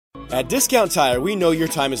At Discount Tire, we know your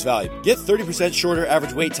time is valuable. Get 30% shorter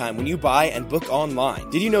average wait time when you buy and book online.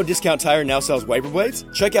 Did you know Discount Tire now sells wiper blades?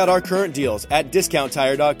 Check out our current deals at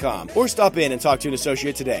discounttire.com or stop in and talk to an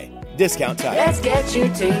associate today. Discount Tire. Let's get you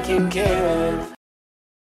taken care of.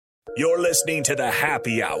 You're listening to The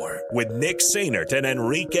Happy Hour with Nick Sainert and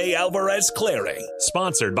Enrique Alvarez Clary,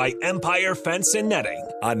 sponsored by Empire Fence and Netting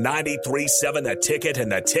on 93.7 The Ticket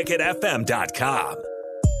and theticketfm.com.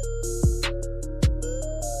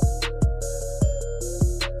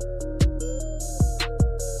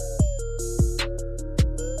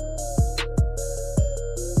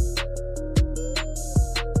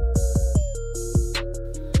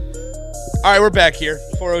 All right, we're back here.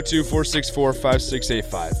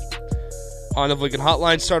 402-464-5685. On the Lincoln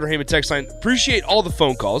Hotline, Starter Heyman text line. Appreciate all the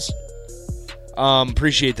phone calls.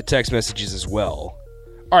 Appreciate the text messages as well.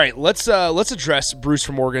 All right, let's address Bruce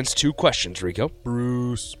from Oregon's two questions, Rico.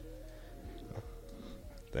 Bruce.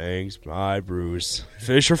 Thanks, bye, Bruce.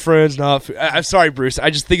 Fish are friends, not I'm sorry, Bruce. I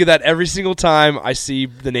just think of that every single time I see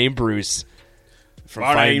the name Bruce.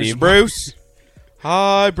 From My name's Bruce.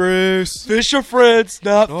 Hi, Bruce. Fish are friends,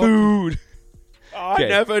 not food. I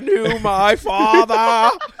never knew my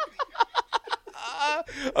father.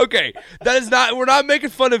 Okay, that is not. We're not making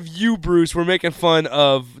fun of you, Bruce. We're making fun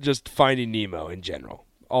of just Finding Nemo in general.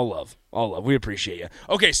 All love. We appreciate you.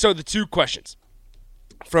 Okay, so the two questions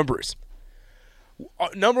from Bruce.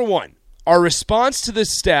 Number one, our response to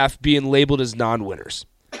this staff being labeled as non-winners.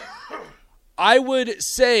 I would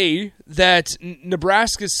say that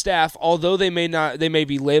Nebraska's staff, although they may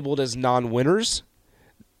be labeled as non-winners,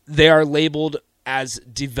 they are labeled as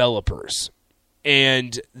developers.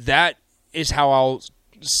 And that is how I'll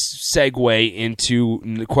segue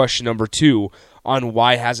into question number two on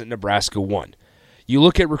why hasn't Nebraska won. You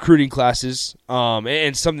look at recruiting classes, and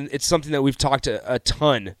it's something that we've talked a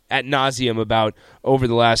ton ad nauseum about over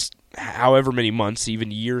the last however many months, even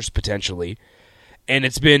years potentially. And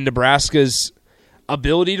it's been Nebraska's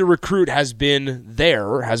ability to recruit has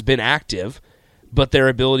been active, but their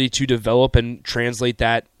ability to develop and translate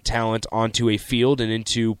that talent onto a field and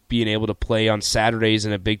into being able to play on Saturdays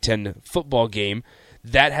in a Big Ten football game,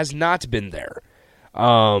 that has not been there.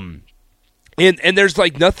 And there's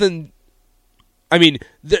like nothing. I mean,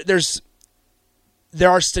 there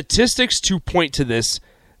are statistics to point to this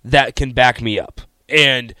that can back me up.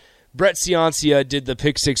 And Brett Ciancia did the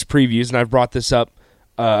Pick Six previews, and I've brought this up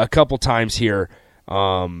a couple times here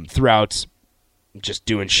throughout just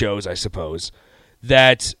doing shows, I suppose,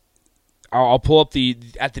 that I'll pull up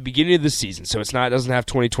at the beginning of the season, so it doesn't have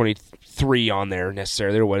 2023 on there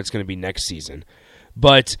necessarily or what it's going to be next season.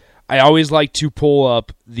 But I always like to pull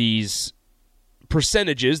up these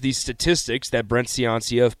percentages, these statistics that Brent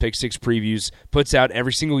Ciancia of Pick Six Previews puts out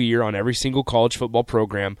every single year on every single college football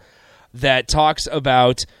program that talks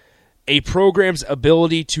about a program's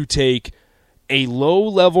ability to take a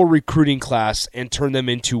low-level recruiting class and turn them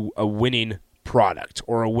into a winning product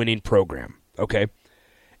or a winning program, okay?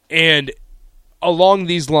 And along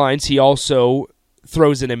these lines, he also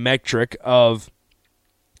throws in a metric of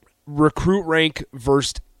recruit rank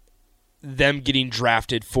versus them getting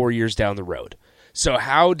drafted 4 years down the road. So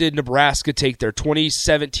how did Nebraska take their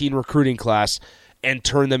 2017 recruiting class and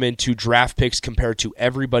turn them into draft picks compared to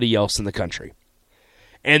everybody else in the country?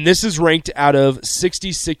 And this is ranked out of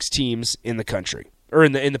 66 teams in the country, or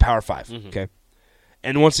in the Power 5, okay?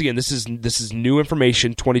 And once again, this is new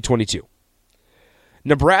information, 2022.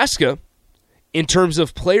 Nebraska, in terms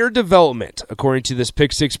of player development, according to this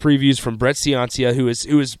Pick Six Previews from Brett Ciancia, who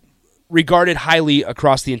is regarded highly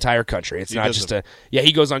across the entire country. It's not just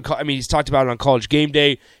he goes on. I mean, he's talked about it on College Game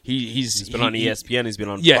Day. He's been on ESPN. He's been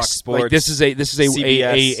on Fox Sports. Like this is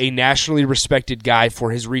a nationally respected guy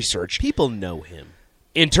for his research. People know him.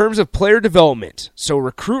 In terms of player development, so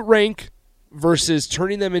recruit rank versus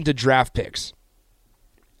turning them into draft picks.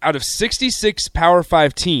 Out of 66 Power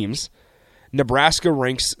 5 teams, Nebraska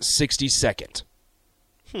ranks 62nd.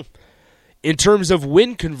 In terms of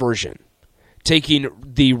win conversion, taking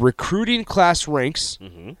the recruiting class ranks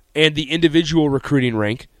and the individual recruiting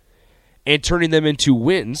rank and turning them into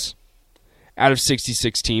wins out of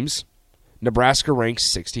 66 teams, Nebraska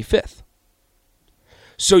ranks 65th.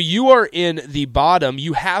 So you are in the bottom,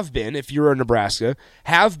 you have been, if you're in Nebraska,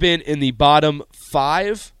 have been in the bottom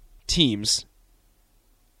 5 teams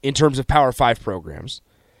in terms of Power 5 programs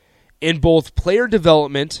in both player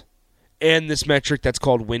development and this metric that's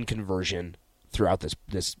called win conversion throughout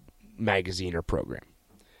this magazine or program.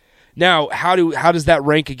 Now, how does that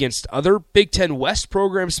rank against other Big Ten West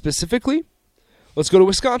programs specifically? Let's go to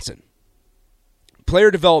Wisconsin.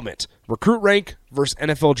 Player development, recruit rank versus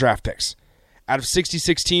NFL draft picks. Out of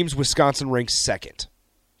 66 teams, Wisconsin ranks second.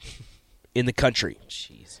 in the country.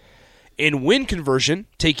 Jeez. In win conversion,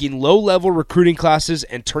 taking low-level recruiting classes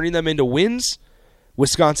and turning them into wins,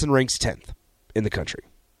 Wisconsin ranks 10th in the country.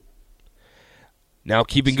 Now,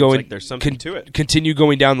 keeping Seems going, like there's something to it. Continue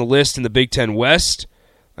going down the list in the Big Ten West.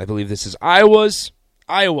 I believe this is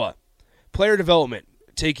Iowa. Player development,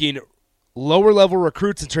 taking lower-level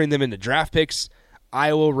recruits and turning them into draft picks.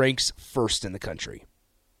 Iowa ranks 1st in the country.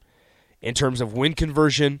 In terms of win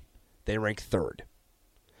conversion, they rank 3rd.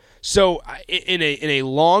 So, in a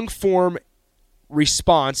long-form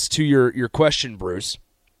response to your question, Bruce,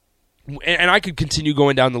 and I could continue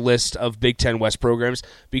going down the list of Big Ten West programs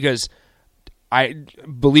because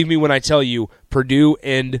believe me when I tell you, Purdue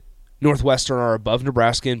and Northwestern are above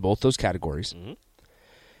Nebraska in both those categories. Mm-hmm.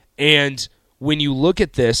 And when you look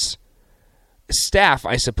at this staff,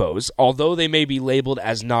 I suppose, although they may be labeled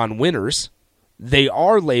as non-winners, they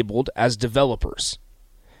are labeled as developers.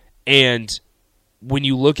 And when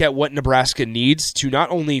you look at what Nebraska needs to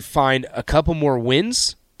not only find a couple more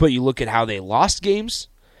wins, but you look at how they lost games,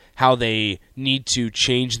 how they need to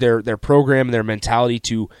change their program and their mentality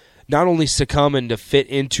to not only succumb and to fit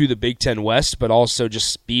into the Big Ten West, but also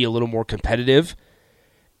just be a little more competitive,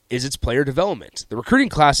 is its player development. The recruiting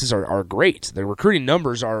classes are great. The recruiting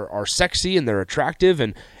numbers are sexy and they're attractive,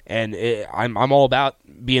 and I'm all about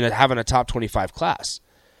having a top 25 class.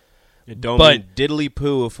 It don't mean diddly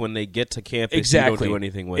poo if when they get to campus exactly. you don't do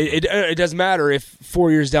anything with it doesn't matter if 4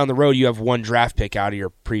 years down the road you have one draft pick out of your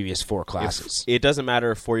previous 4 classes. It doesn't matter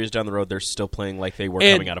if 4 years down the road they're still playing like they were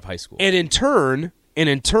coming out of high school. And in turn,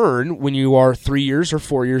 when you are 3 years or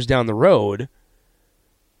 4 years down the road,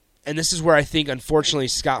 and this is where I think, unfortunately,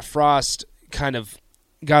 Scott Frost kind of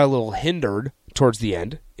got a little hindered towards the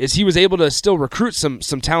end, is he was able to still recruit some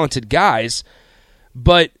talented guys,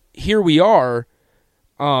 but here we are.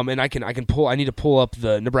 And I need to pull up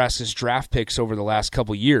the Nebraska's draft picks over the last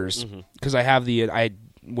couple years because I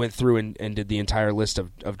went through and did the entire list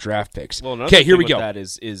of draft picks. Well, okay, here we go. That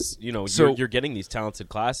is you're getting these talented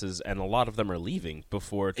classes, and a lot of them are leaving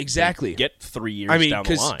before they get 3 years down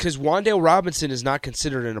the line. Because Wandale Robinson is not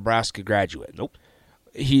considered a Nebraska graduate. Nope,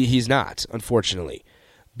 he's not, unfortunately.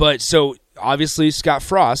 But so obviously Scott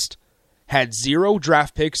Frost had 0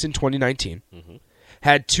 draft picks in 2019. Mm-hmm.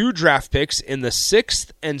 Had 2 draft picks in the 6th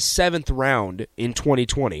and 7th round in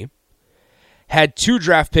 2020. Had 2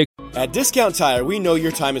 draft picks. At Discount Tire, we know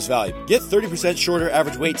your time is valuable. Get 30% shorter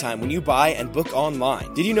average wait time when you buy and book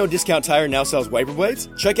online. Did you know Discount Tire now sells wiper blades?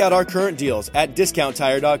 Check out our current deals at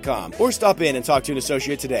discounttire.com or stop in and talk to an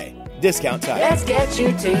associate today. Discount Tire. Let's get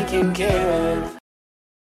you taken care of.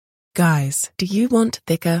 Guys, do you want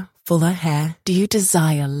thicker, fuller hair? Do you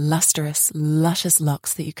desire lustrous, luscious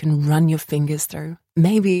locks that you can run your fingers through?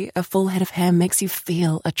 Maybe a full head of hair makes you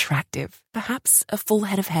feel attractive. Perhaps a full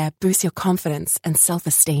head of hair boosts your confidence and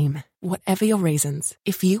self-esteem. Whatever your reasons,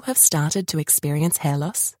 if you have started to experience hair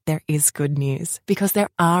loss, there is good news because there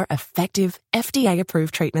are effective,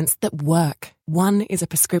 FDA-approved treatments that work. One is a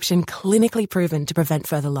prescription clinically proven to prevent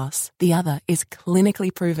further loss. The other is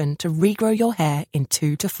clinically proven to regrow your hair in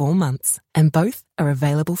 2 to 4 months. And both are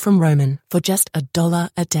available from Roman for just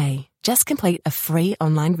 $1 a day. Just complete a free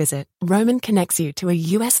online visit. Roman connects you to a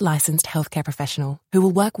US licensed healthcare professional who will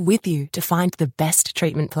work with you to find the best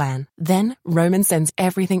treatment plan. Then Roman sends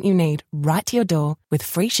everything you need right to your door with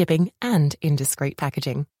free shipping and in discreet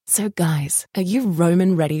packaging. So guys, are you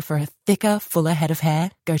Roman ready for a thicker, fuller head of hair?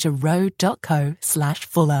 Go to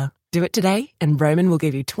ro.co/fuller. Do it today and Roman will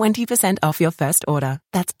give you 20% off your first order.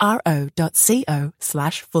 That's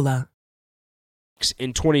ro.co/fuller.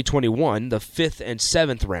 In 2021, the 5th and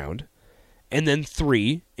 7th round, and then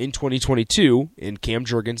 3 in 2022 in Cam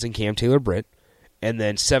Jurgens and Cam Taylor-Britt, and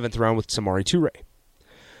then 7th round with Samari Toure.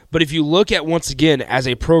 But if you look at, once again, as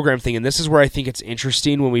a program thing, and this is where I think it's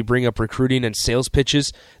interesting when we bring up recruiting and sales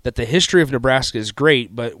pitches, that the history of Nebraska is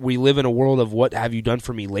great, but we live in a world of what have you done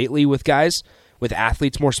for me lately with guys, with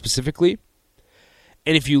athletes more specifically.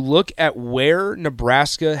 And if you look at where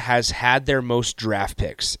Nebraska has had their most draft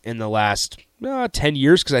picks in the last 10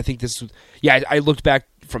 years, because I think this was, I looked back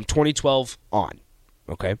from 2012 on,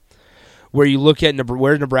 okay? Where you look at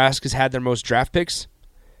where Nebraska's had their most draft picks,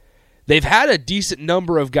 they've had a decent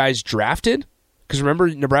number of guys drafted, because remember,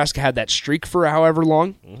 Nebraska had that streak for however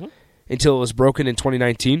long, until it was broken in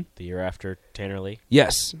 2019. The year after Tanner Lee.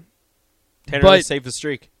 Yes. Tanner Lee saved the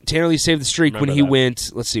streak. Tanner Lee saved the streak when he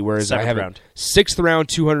went, let's see, where is it? I have it. 6th round,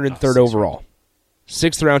 203rd overall.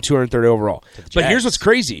 6th round, 203rd overall. But here's what's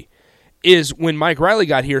crazy, is when Mike Riley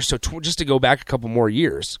got here, so just to go back a couple more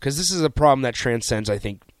years, because this is a problem that transcends, I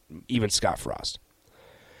think, even Scott Frost.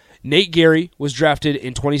 Nate Gary was drafted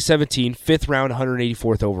in 2017, 5th round,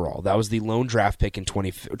 184th overall. That was the lone draft pick in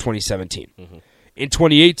 2017. Mm-hmm. In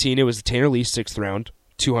 2018, it was Tanner Lee, 6th round,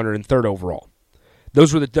 203rd overall.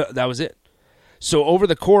 That was it. So over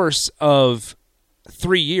the course of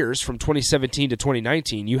 3 years, from 2017 to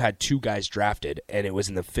 2019, you had 2 guys drafted, and it was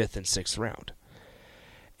in the 5th and 6th round.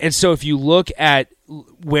 And so if you look at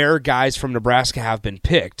where guys from Nebraska have been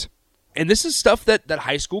picked, and this is stuff that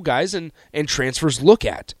high school guys and transfers look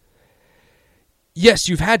at. Yes,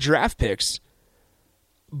 you've had draft picks,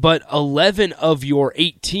 but 12 of your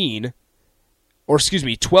 18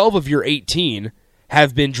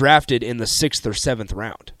 have been drafted in the 6th or 7th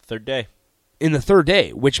round. Third day. In the third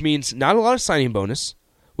day, which means not a lot of signing bonus,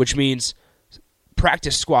 which means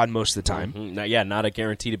practice squad most of the time. Mm-hmm. Not a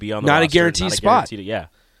guarantee to be on the roster. Not a guaranteed spot.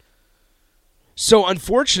 So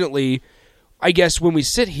unfortunately, I guess when we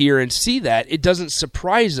sit here and see that, it doesn't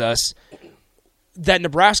surprise us that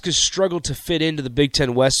Nebraska's struggled to fit into the Big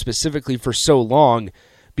Ten West specifically for so long,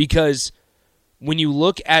 because when you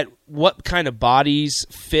look at what kind of bodies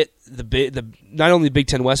fit the not only the Big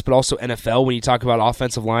Ten West but also NFL, when you talk about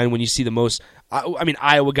offensive line, when you see the most,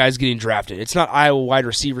 Iowa guys getting drafted, it's not Iowa wide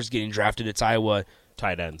receivers getting drafted, it's Iowa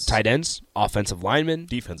tight ends, offensive linemen,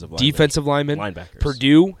 defensive linemen, linebackers.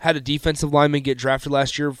 Purdue had a defensive lineman get drafted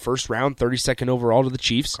last year, 1st round, 32nd overall to the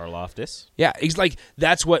Chiefs. Karlaftis. Yeah, it's like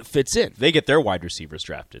that's what fits in. They get their wide receivers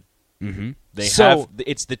drafted. Mm-hmm.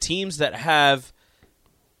 It's the teams that have.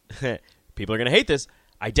 People are going to hate this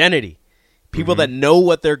identity. People that know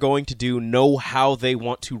what they're going to do, know how they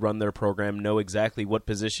want to run their program, know exactly what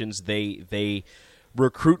positions they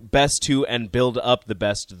recruit best to and build up the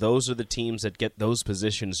best. Those are the teams that get those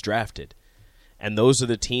positions drafted. And those are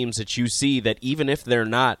the teams that you see that even if they're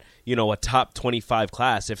not, a top 25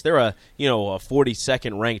 class, if they're a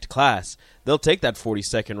 42nd ranked class, they'll take that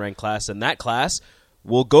 42nd ranked class, and that class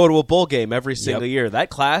will go to a bowl game every single year. That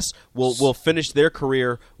class will finish their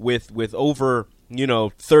career with over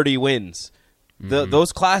 30 wins.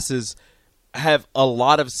 Those classes have a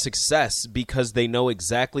lot of success because they know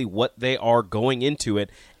exactly what they are going into it,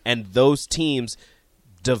 and those teams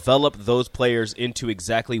develop those players into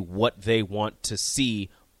exactly what they want to see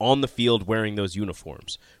on the field wearing those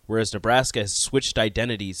uniforms. Whereas Nebraska has switched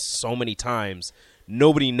identities so many times,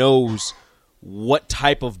 nobody knows what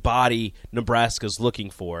type of body Nebraska's looking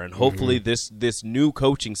for. And hopefully this new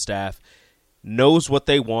coaching staff knows what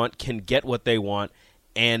they want, can get what they want,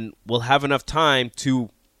 and will have enough time to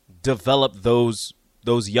develop those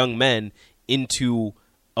young men into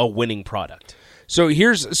a winning product. So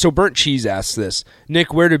Burnt Cheese asks this,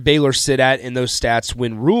 Nick, where did Baylor sit at in those stats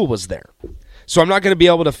when Rhule was there? So I'm not going to be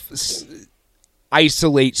able to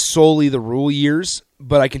isolate solely the Rhule years,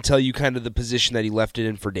 but I can tell you kind of the position that he left it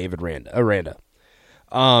in for David Aranda.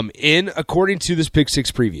 According to this Pick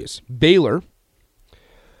 6 previews, Baylor,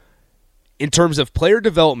 in terms of player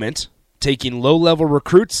development, taking low-level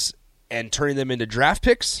recruits and turning them into draft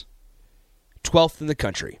picks, 12th in the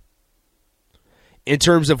country. In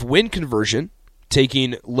terms of win conversion,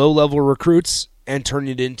 taking low-level recruits and turning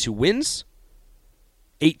it into wins,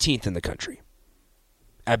 18th in the country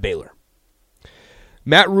at Baylor.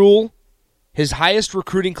 Matt Rhule, his highest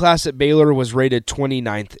recruiting class at Baylor was rated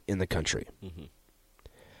 29th in the country. Mm-hmm.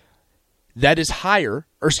 That is higher,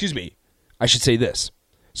 or excuse me, I should say this.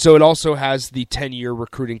 So it also has the 10-year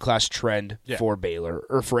recruiting class trend for Baylor,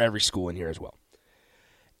 or for every school in here as well.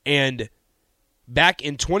 And back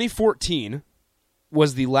in 2014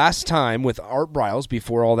 was the last time with Art Briles,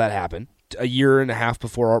 before all that happened, a year and a half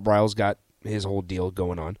before Art Briles got his whole deal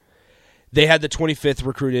going on, they had the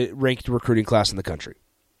 25th ranked recruiting class in the country.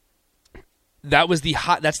 That's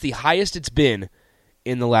the highest it's been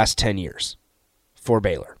in the last 10 years for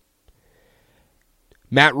Baylor.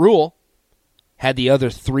 Matt Rhule had the other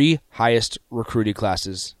 3 highest recruiting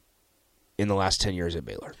classes in the last 10 years at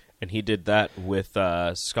Baylor. And he did that with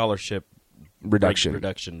scholarship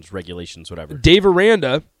reductions, regulations, whatever. Dave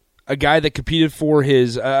Aranda, a guy that competed for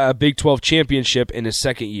his Big 12 championship in his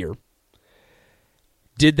second year,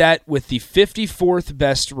 did that with the 54th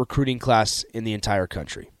best recruiting class in the entire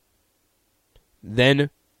country. Then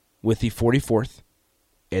with the 44th,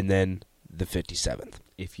 and then the 57th.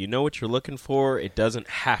 If you know what you're looking for, it doesn't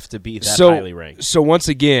have to be that highly ranked. So once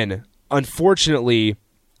again, unfortunately,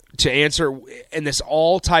 to answer, and this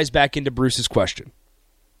all ties back into Bruce's question.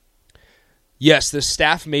 Yes, the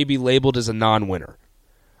staff may be labeled as a non-winner.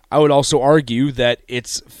 I would also argue that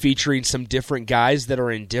it's featuring some different guys that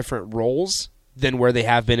are in different roles than where they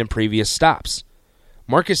have been in previous stops.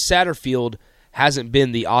 Marcus Satterfield hasn't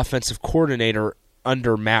been the offensive coordinator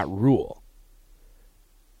under Matt Rhule.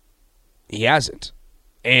 He hasn't.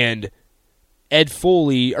 And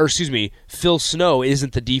Phil Snow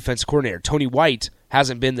isn't the defense coordinator. Tony White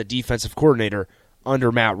hasn't been the defensive coordinator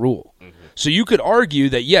under Matt Rhule. Mm-hmm. So you could argue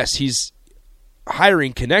that, yes, he's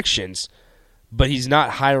hiring connections, but he's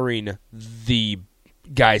not hiring the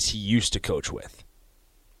guys he used to coach with.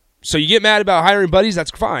 So you get mad about hiring buddies,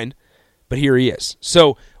 that's fine, but here he is.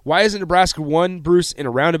 So why isn't Nebraska won, Bruce, in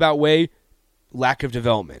a roundabout way? Lack of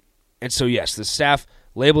development. And so, yes, the staff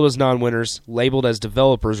labeled as non-winners, labeled as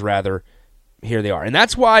developers, rather, here they are. And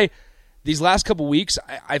that's why these last couple weeks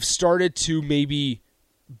I've started to maybe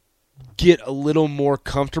get a little more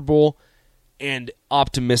comfortable and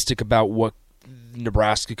optimistic about what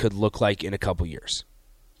Nebraska could look like in a couple years.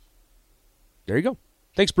 There you go.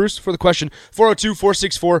 Thanks, Bruce, for the question.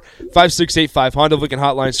 402-464-5685. Honda Lincoln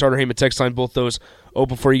Hotline, Starter Heyman text line, both those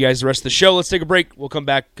open for you guys the rest of the show. Let's take a break. We'll come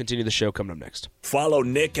back, continue the show coming up next. Follow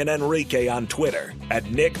Nick and Enrique on Twitter at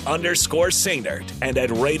Nick_Sainert and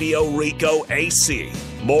at Radio Rico AC.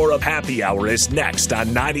 More of Happy Hour is next on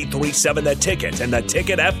 93.7 The Ticket and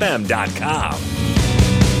theticketfm.com.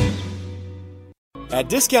 At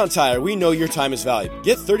Discount Tire, we know your time is valuable.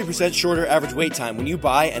 Get 30% shorter average wait time when you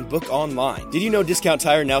buy and book online. Did you know Discount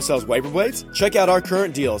Tire now sells wiper blades? Check out our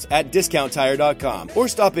current deals at DiscountTire.com or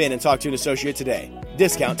stop in and talk to an associate today.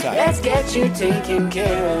 Discount Tire. Let's get you taken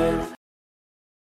care of.